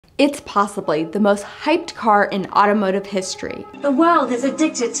It's possibly the most hyped car in automotive history. The world is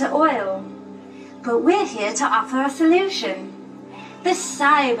addicted to oil, but we're here to offer a solution. The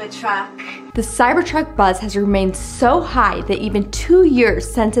Cybertruck. The Cybertruck buzz has remained so high that even 2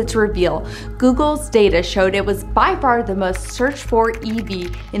 years since its reveal, Google's data showed it was by far the most searched for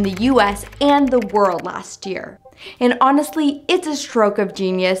EV in the US and the world last year. And honestly, it's a stroke of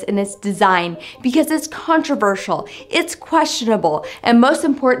genius in its design because it's controversial, it's questionable, and most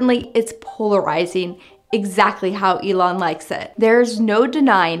importantly, it's polarizing. Exactly how Elon likes it. There's no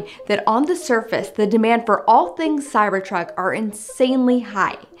denying that on the surface, the demand for all things Cybertruck are insanely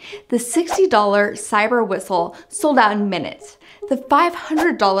high. The $60 Cyber Whistle sold out in minutes. The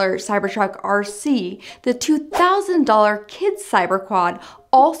 $500 Cybertruck RC, the $2,000 Kids Cyber Quad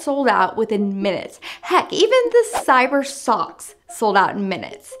all sold out within minutes. Heck, even the Cyber Socks sold out in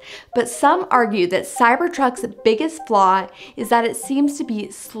minutes. But some argue that Cybertruck's biggest flaw is that it seems to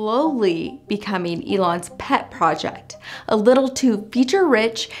be slowly becoming Elon's pet project, a little too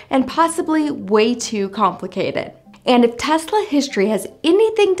feature-rich and possibly way too complicated. And if Tesla history has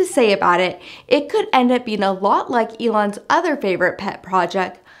anything to say about it, it could end up being a lot like Elon's other favorite pet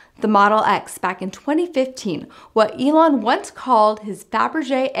project, the Model X back in 2015, what Elon once called his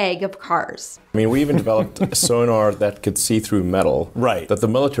Faberge Egg of cars. I mean, we even developed a sonar that could see through metal, right, that the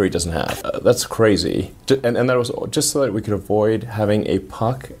military doesn't have. That's crazy. And that was just so that we could avoid having a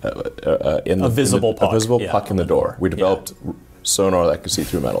puck, a visible puck in the door. We developed sonar that could see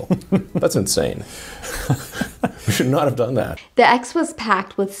through metal. That's insane. We should not have done that. The X was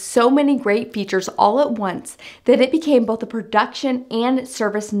packed with so many great features all at once that it became both a production and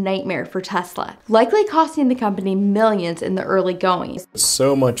service nightmare for Tesla, likely costing the company millions in the early goings.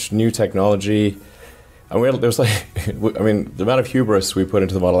 So much new technology. And the amount of hubris we put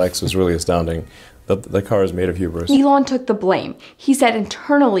into the Model X was really astounding. The car is made of hubris. Elon took the blame. He said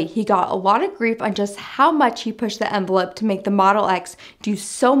internally he got a lot of grief on just how much he pushed the envelope to make the Model X do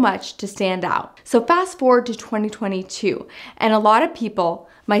so much to stand out. So fast forward to 2022, and a lot of people,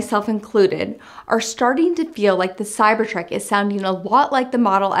 myself included, are starting to feel like the Cybertruck is sounding a lot like the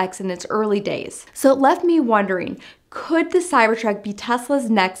Model X in its early days. So it left me wondering, could the Cybertruck be Tesla's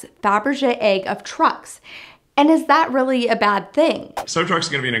next Faberge Egg of trucks? And is that really a bad thing? Cybertruck's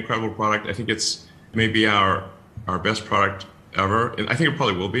going to be an incredible product. I think it's maybe our best product ever, and I think it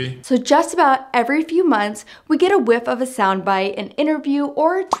probably will be. So just about every few months, we get a whiff of a soundbite, an interview,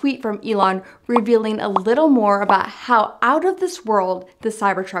 or a tweet from Elon revealing a little more about how out of this world the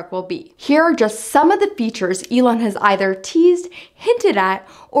Cybertruck will be. Here are just some of the features Elon has either teased, hinted at,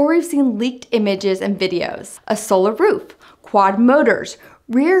 or we've seen leaked images and videos. A solar roof, quad motors,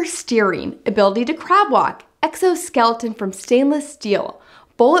 rear steering, ability to crab walk, exoskeleton from stainless steel,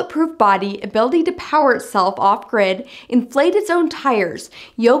 bulletproof body, ability to power itself off-grid, inflate its own tires,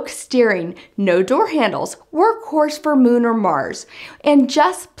 yoke steering, no door handles, workhorse for Moon or Mars, and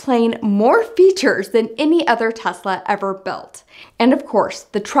just plain more features than any other Tesla ever built. And of course,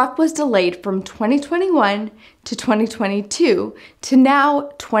 the truck was delayed from 2021 to 2022 to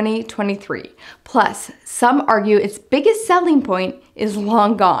now 2023. Plus, some argue its biggest selling point is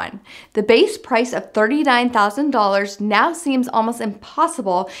long gone. The base price of $39,000 now seems almost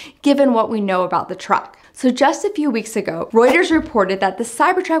impossible given what we know about the truck. So just a few weeks ago, Reuters reported that the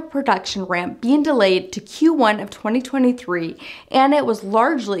Cybertruck production ramp being delayed to Q1 of 2023, and it was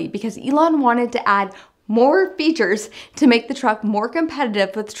largely because Elon wanted to add more features to make the truck more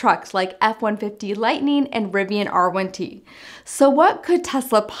competitive with trucks like F-150 Lightning and Rivian R1T. So what could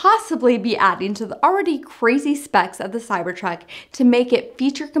Tesla possibly be adding to the already crazy specs of the Cybertruck to make it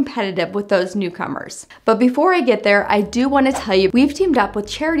feature competitive with those newcomers? But before I get there, I do want to tell you we've teamed up with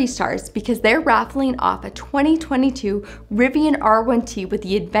Charity Stars because they're raffling off a 2022 Rivian R1T with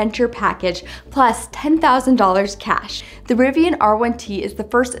the Adventure Package plus $10,000 cash. The Rivian R1T is the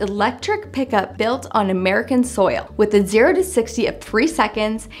first electric pickup built on American soil. With a 0 to 60 of 3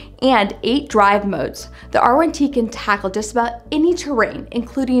 seconds and 8 drive modes, the R1T can tackle just about any terrain,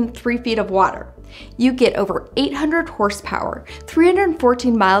 including 3 feet of water. You get over 800 horsepower,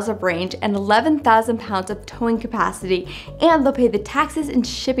 314 miles of range, and 11,000 pounds of towing capacity, and they'll pay the taxes and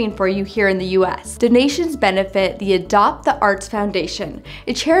shipping for you here in the US. Donations benefit the Adopt the Arts Foundation,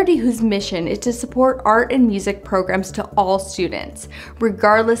 a charity whose mission is to support art and music programs to all students,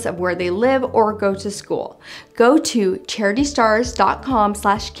 regardless of where they live or go to school. Go to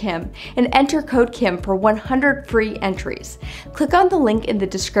charitystars.com/Kim and enter code Kim for 100 free entries. Click on the link in the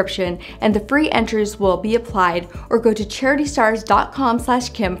description and the free entries will be applied, or go to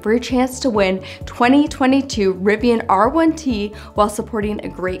charitystars.com/Kim for your chance to win 2022 Rivian R1T while supporting a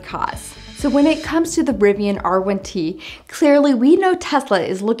great cause. So when it comes to the Rivian R1T, clearly we know Tesla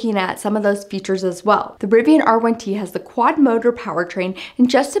is looking at some of those features as well. The Rivian R1T has the quad motor powertrain, and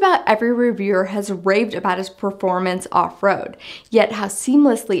just about every reviewer has raved about its performance off-road, yet how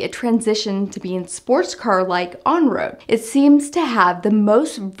seamlessly it transitioned to being sports car-like on-road. It seems to have the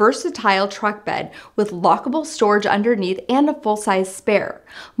most versatile truck bed with lockable storage underneath and a full-size spare,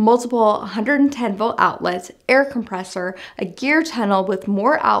 multiple 110-volt outlets, air compressor, a gear tunnel with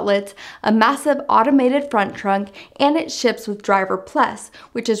more outlets, a massive automated front trunk, and it ships with Driver Plus,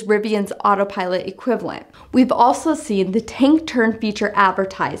 which is Rivian's autopilot equivalent. We've also seen the tank turn feature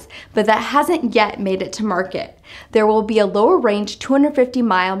advertised, but that hasn't yet made it to market. There will be a lower range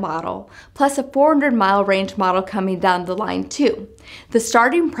 250-mile model, plus a 400-mile range model coming down the line too. The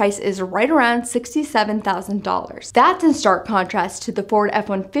starting price is right around $67,000. That's in stark contrast to the Ford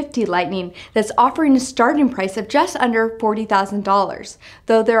F-150 Lightning that's offering a starting price of just under $40,000,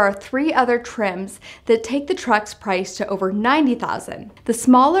 though there are 3 other trims that take the truck's price to over $90,000. The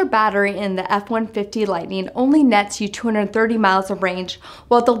smaller battery in the F-150 Lightning only nets you 230 miles of range,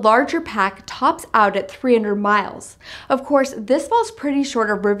 while the larger pack tops out at 300 miles. Of course, this falls pretty short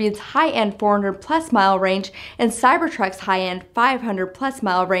of Rivian's high-end 400-plus mile range and Cybertruck's high-end 500-plus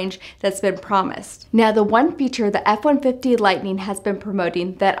mile range that's been promised. Now, the one feature the F-150 Lightning has been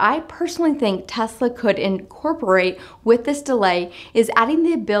promoting that I personally think Tesla could incorporate with this delay is adding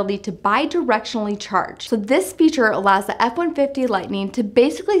the ability to bi-directionally charge. So this feature allows the F-150 Lightning to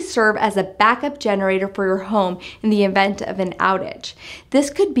basically serve as a backup generator for your home in the event of an outage. This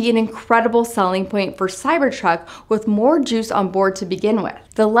could be an incredible selling point for Cybertruck with more juice on board to begin with.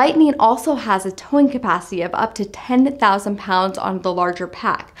 The Lightning also has a towing capacity of up to 10,000 pounds on the larger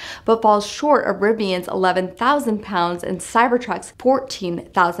pack, but falls short of Rivian's 11,000 pounds and Cybertruck's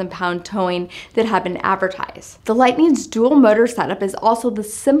 14,000 pound towing that have been advertised. The Lightning's dual motor setup is also the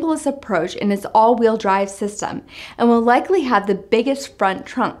simplest approach in its all-wheel drive system and will likely have the biggest front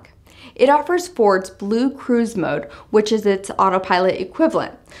trunk. It offers Ford's Blue Cruise mode, which is its autopilot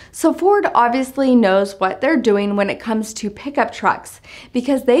equivalent. So Ford obviously knows what they're doing when it comes to pickup trucks,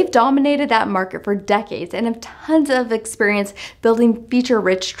 because they've dominated that market for decades and have tons of experience building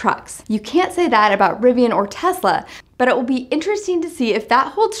feature-rich trucks. You can't say that about Rivian or Tesla, but it will be interesting to see if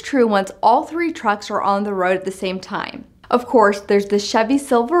that holds true once all 3 trucks are on the road at the same time. Of course, there's the Chevy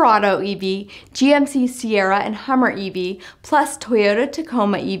Silverado EV, GMC Sierra and Hummer EV, plus Toyota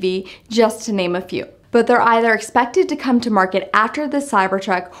Tacoma EV, just to name a few. But they're either expected to come to market after the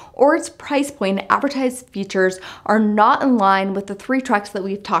Cybertruck, or its price point and advertised features are not in line with the 3 trucks that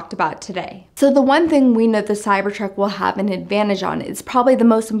we've talked about today. So the one thing we know the Cybertruck will have an advantage on is probably the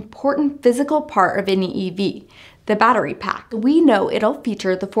most important physical part of any EV. The battery pack. We know it'll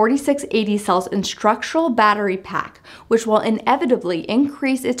feature the 4680 cells in structural battery pack, which will inevitably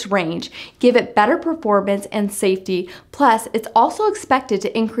increase its range, give it better performance and safety, plus it's also expected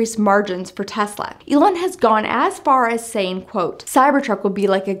to increase margins for Tesla. Elon has gone as far as saying, quote, "Cybertruck will be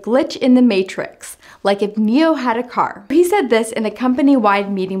like a glitch in the Matrix, like if Neo had a car." He said this in a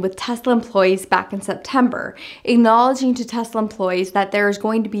company-wide meeting with Tesla employees back in September, acknowledging to Tesla employees that there is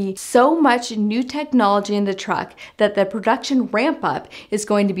going to be so much new technology in the truck that the production ramp-up is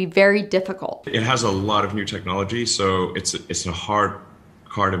going to be very difficult. It has a lot of new technology, so it's a hard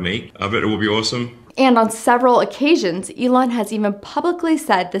car to make. But it will be awesome. And on several occasions, Elon has even publicly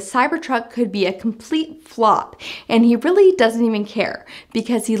said the Cybertruck could be a complete flop, and he really doesn't even care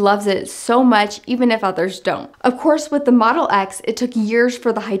because he loves it so much, even if others don't. Of course, with the Model X, it took years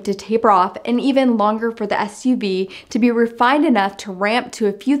for the height to taper off and even longer for the SUV to be refined enough to ramp to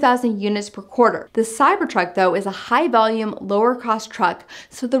a few thousand units per quarter. The Cybertruck, though, is a high-volume, lower-cost truck,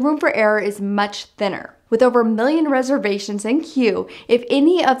 so the room for error is much thinner. With over 1 million reservations in queue, if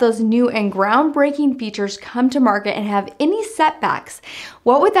any of those new and groundbreaking features come to market and have any setbacks,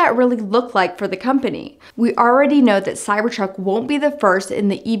 what would that really look like for the company? We already know that Cybertruck won't be the first in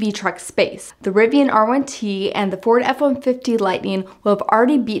the EV truck space. The Rivian R1T and the Ford F-150 Lightning will have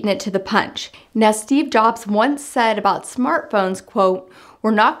already beaten it to the punch. Now, Steve Jobs once said about smartphones, quote,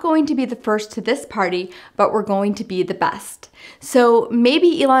 "We're not going to be the first to this party, but we're going to be the best." So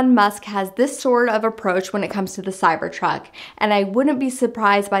maybe Elon Musk has this sort of approach when it comes to the Cybertruck, and I wouldn't be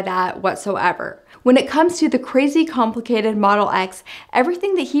surprised by that whatsoever. When it comes to the crazy complicated Model X,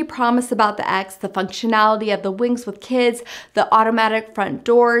 everything that he promised about the X, the functionality of the wings with kids, the automatic front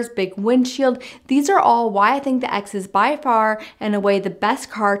doors, big windshield, these are all why I think the X is by far and away the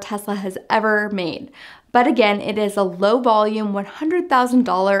best car Tesla has ever made. But again, it is a low volume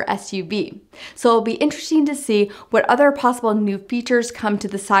 $100,000 SUV. So it'll be interesting to see what other possible new features come to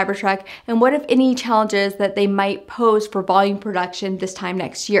the Cybertruck and what, if any, challenges that they might pose for volume production this time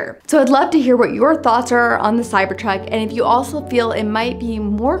next year. So I'd love to hear what your thoughts are on the Cybertruck, and if you also feel it might be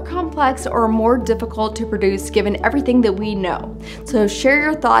more complex or more difficult to produce given everything that we know. So share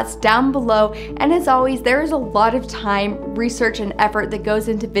your thoughts down below, and as always, there is a lot of time, research, and effort that goes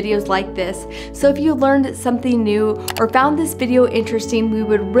into videos like this. So if you learned something new or found this video interesting, we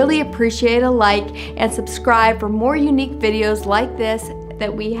would really appreciate a like and subscribe for more unique videos like this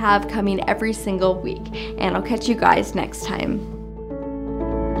that we have coming every single week. And I'll catch you guys next time.